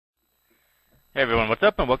Hey everyone, what's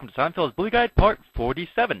up, and welcome to Seinfeld's Bully Guide Part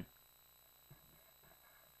 47.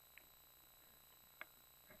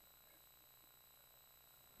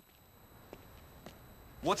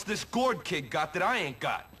 What's this Gord kid got that I ain't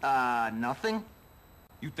got? Nothing?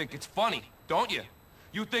 You think it's funny, don't you?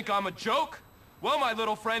 You think I'm a joke? Well, my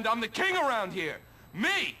little friend, I'm the king around here.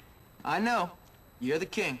 Me! I know. You're the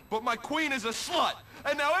king. But my queen is a slut,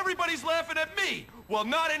 and now everybody's laughing at me! Well,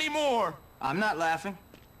 not anymore! I'm not laughing.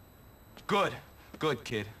 Good. Good,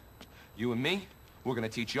 kid. You and me, we're gonna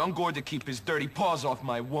teach young Gord to keep his dirty paws off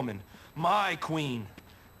my woman. My queen.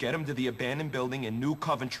 Get him to the abandoned building in New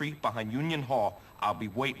Coventry behind Union Hall. I'll be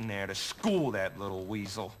waiting there to school that little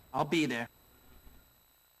weasel. I'll be there.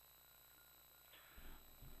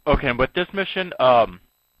 Okay, and with this mission, I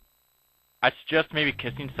suggest maybe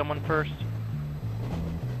kissing someone first.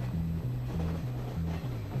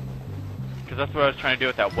 Because that's what I was trying to do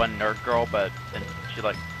with that one nerd girl, but then she,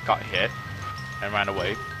 like, got hit and ran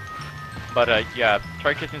away. But, yeah,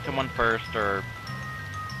 try kissing someone first, or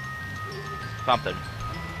something.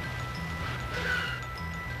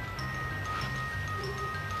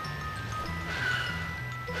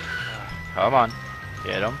 Come on.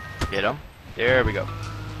 Get him. Get him. There we go.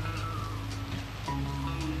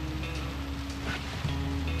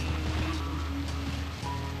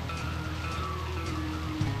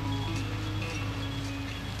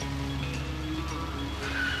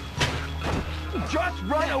 Just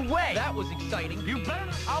run away! That was exciting. You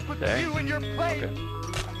better. I'll put Dang. you in your place. Okay.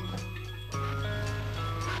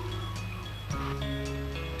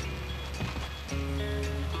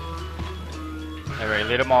 Alright,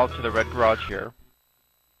 lead them all to the red garage here.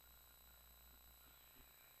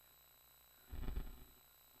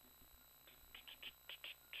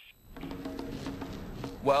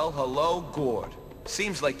 Well, hello, Gord.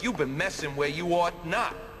 Seems like you've been messing where you ought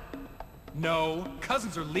not. No,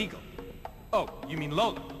 cousins are legal. Oh, you mean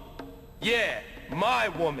Lola? Yeah, my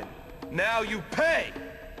woman. Now you pay!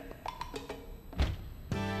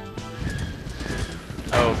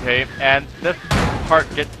 Okay, and this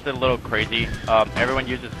part gets a little crazy. Everyone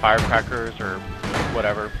uses firecrackers or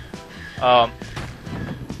whatever.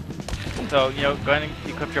 So, you know, go ahead and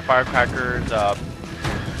equip your firecrackers.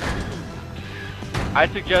 I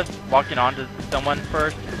suggest walking onto someone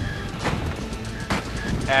first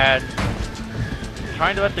and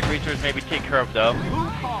trying to let the greasers maybe take care of them.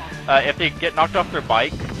 If they get knocked off their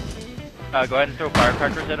bike, go ahead and throw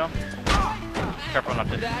firecrackers at them. Careful not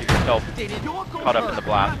to get yourself caught up in the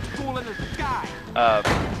blast.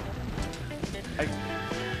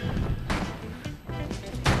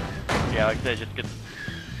 Yeah, like I said, it just gets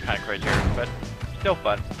kind of crazy here, but still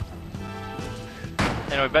fun.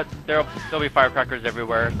 Anyway, but there'll be firecrackers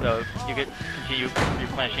everywhere, so you can continue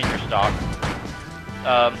replenishing your stock.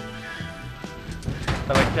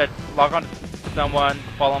 But like I said, log on to someone,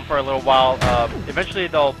 follow them for a little while. Eventually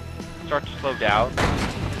they'll start to slow down.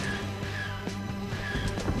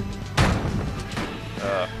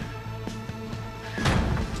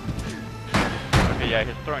 Okay, yeah,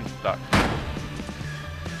 his throwing sucks.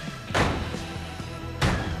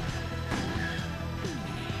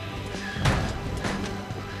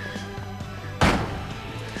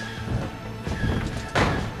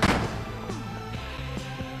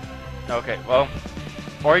 Okay, well,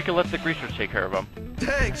 or you can let the greasers take care of them.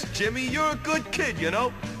 Thanks, Jimmy. You're a good kid, you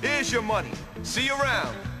know? Here's your money. See you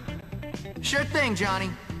around. Sure thing, Johnny.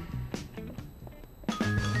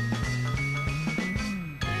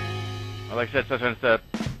 Well, like I said, sometimes the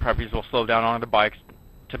preppies will slow down on the bikes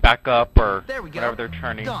to back up or There we go. whenever they're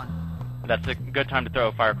turning. Done. That's a good time to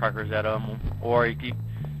throw firecrackers at them. Or you can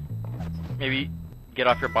maybe get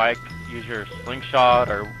off your bike, use your slingshot,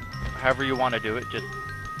 or however you want to do it. Just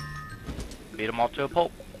beat them all to a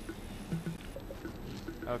pulp.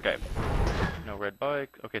 Okay. No red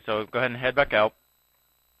bike. Okay, so go ahead and head back out.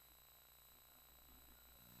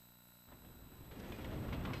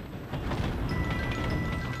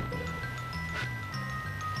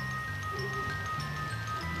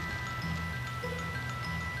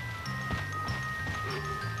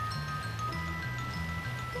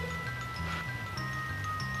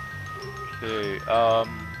 Okay, I'm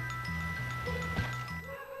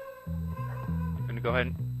gonna go ahead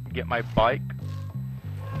and get my bike.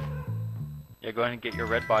 Yeah, go ahead and get your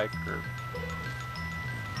red bike, or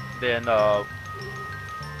then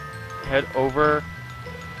head over.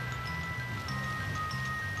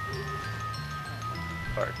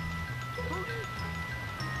 Sorry.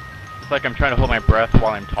 It's like I'm trying to hold my breath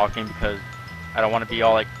while I'm talking because I don't want to be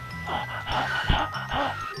all like,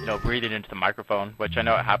 you know, breathing into the microphone, which I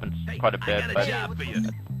know it happens quite a bit, but job for you.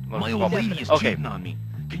 a little My old trouble. lady is Okay. cheating on me.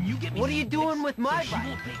 Can you get me What are you some doing fix? with my So she bike?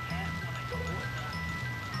 won't take half when I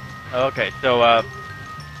Okay, so,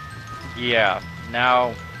 yeah,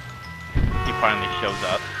 now he finally shows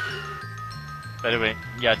up. But anyway,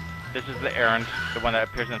 yeah, this is the errand, the one that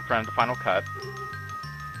appears in front of the final cut.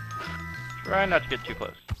 Try not to get too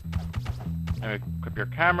close. Anyway, equip your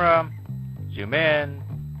camera, zoom in,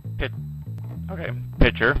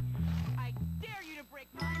 picture. I dare you to break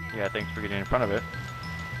my neck. Yeah, thanks for getting in front of it.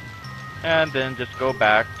 And then just go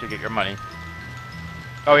back to get your money.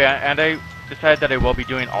 Oh yeah, and I decided that I will be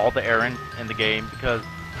doing all the errands in the game because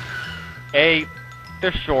A,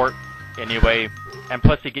 they're short anyway, and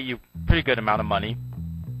plus they get you a pretty good amount of money.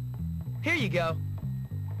 Here you go.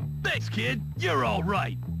 Thanks, kid. You're all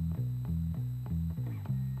right.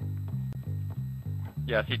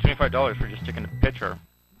 Yeah, see, $25 for just taking a picture.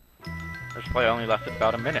 This probably only lasted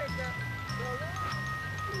about a minute.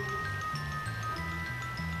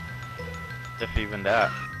 If even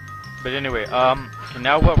that. But anyway,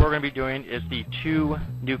 now what we're going to be doing is the 2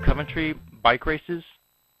 new Coventry bike races.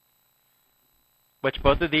 Which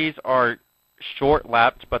both of these are short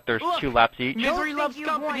laps, but there's 2 laps each. Misery Don't loves think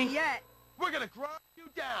you've won company. yet. We're gonna grind you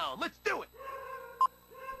down. Let's do it.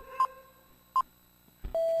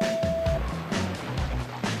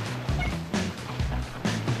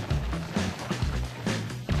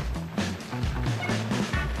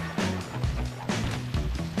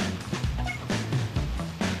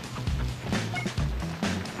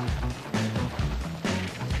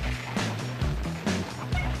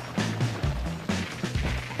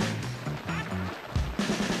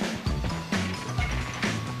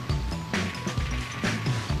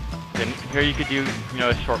 Then here you could do, you know,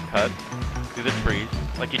 a shortcut through the trees,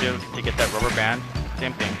 like you do to get that rubber band.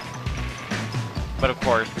 Same thing. But of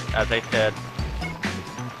course, as I said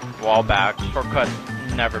a while back, shortcuts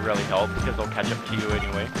never really help because they'll catch up to you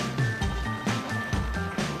anyway.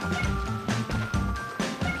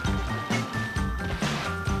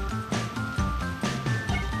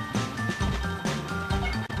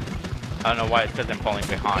 I don't know why it says I'm falling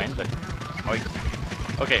behind, but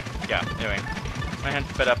okay, yeah. Anyway. I had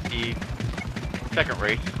to sped up the second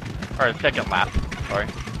race, or the second lap, sorry,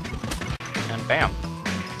 and bam.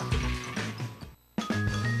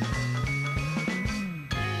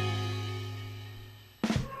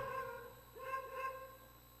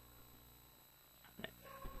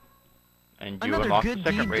 And you Another unlock the good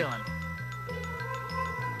second deed race. done.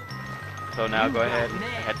 So now You go got ahead and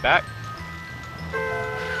nailed. head back.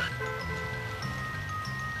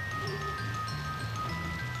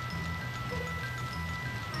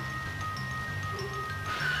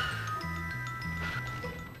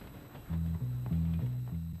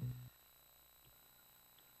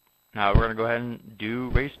 Now we're gonna go ahead and do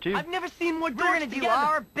race 2. I've never seen more We're dorks gonna do together.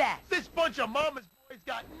 our best. This bunch of mama's boys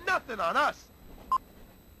got nothing on us.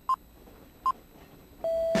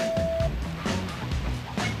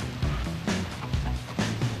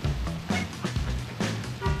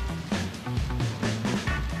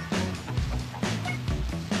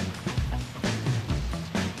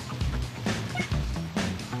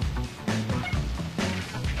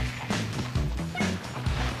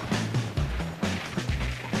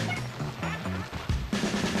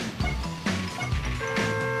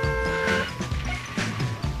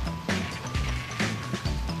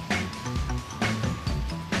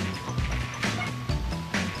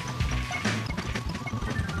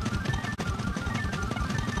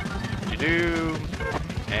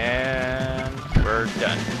 And we're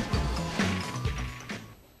done.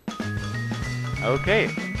 Okay,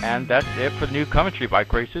 and that's it for the new Coventry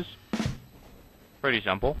bike races. Pretty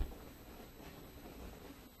simple.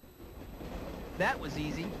 That was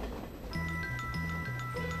easy.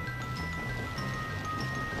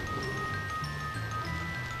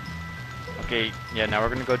 Okay, yeah, now we're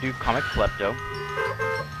gonna go do Comic Klepto.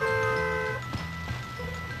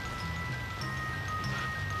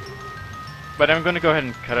 But I'm gonna go ahead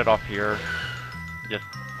and cut it off here, just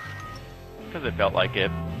because it felt like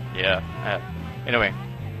it. Yeah. Anyway,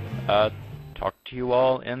 talk to you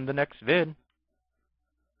all in the next vid.